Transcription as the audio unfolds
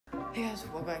Hey guys,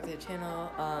 welcome back to the channel.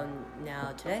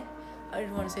 Now today, I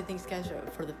just want to say thanks guys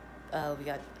for the, we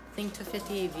got, I think, to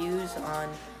 58 views on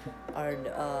our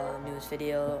newest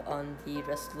video on the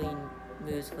wrestling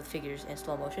moves with figures and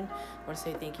slow motion. I want to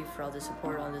say thank you for all the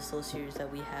support on this little series that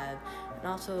we have, and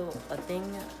also a thing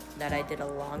that I did a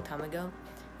long time ago.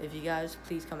 If you guys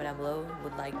please comment down below,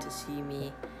 would like to see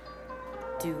me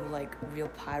do like real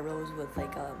pyros with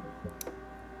like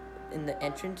in the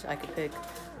entrance, I could pick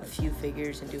a few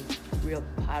figures and do real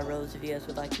pyros if you guys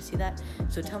would like to see that.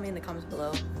 So tell me in the comments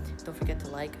below. Don't forget to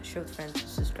like, share with friends,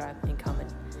 subscribe, and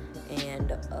comment, and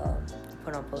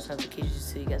put on post notifications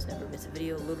so you guys never miss a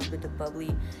video. A little bit of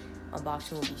bubbly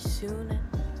unboxing will be soon.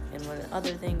 And one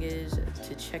other thing is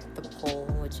to check the poll,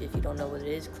 which if you don't know what it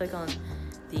is, click on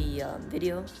the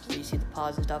video where you see the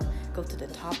pause and stuff. Go to the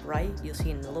top right, you'll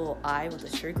see a little eye with a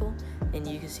circle, and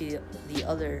you can see the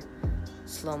other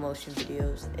slow motion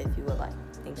videos if you would like.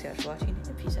 Thanks guys for watching,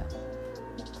 and peace out.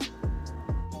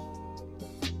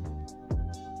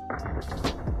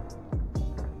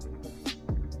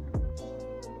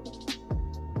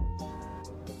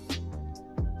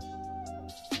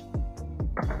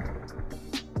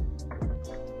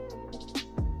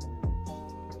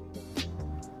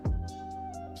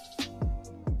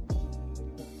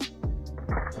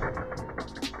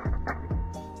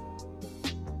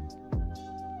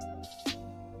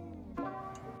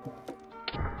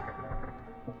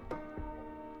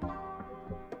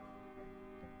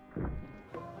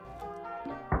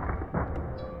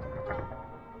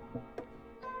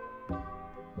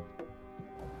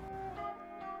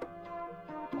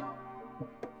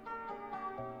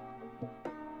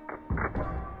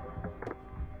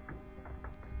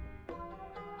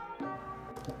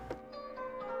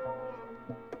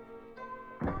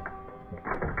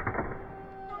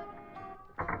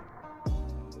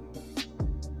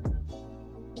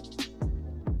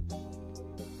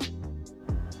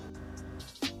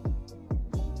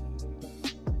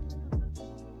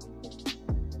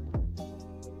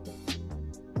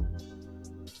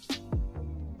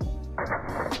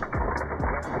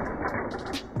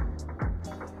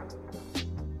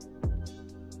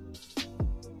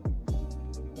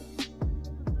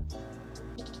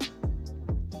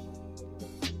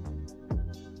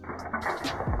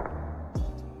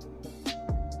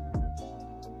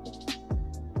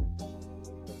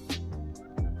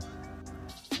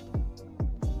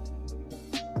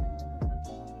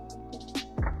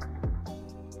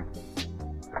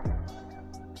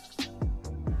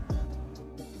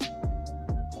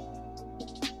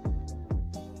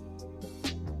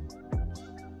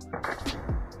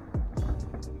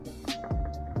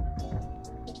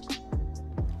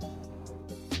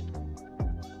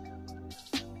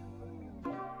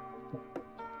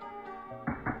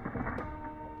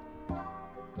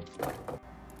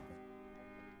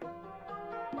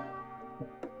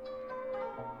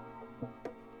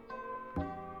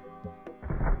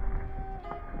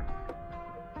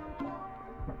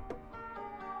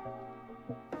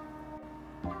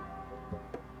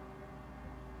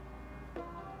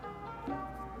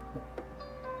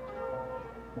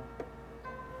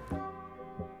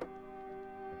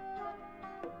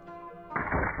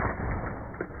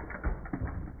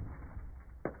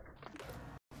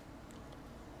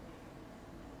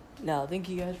 Now, thank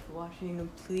you guys for watching,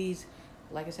 and please,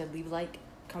 like I said, leave a like,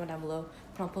 comment down below,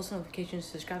 put on post notifications,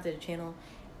 subscribe to the channel,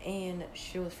 and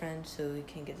share with friends so we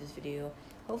can get this video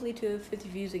hopefully to 50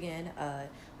 views again. I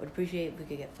would appreciate if we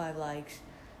could get 5 likes,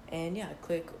 and yeah,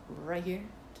 click right here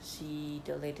to see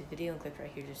the latest video, and click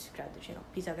right here to subscribe to the channel.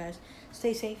 Peace out guys,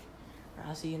 stay safe, and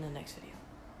I'll see you in the next video.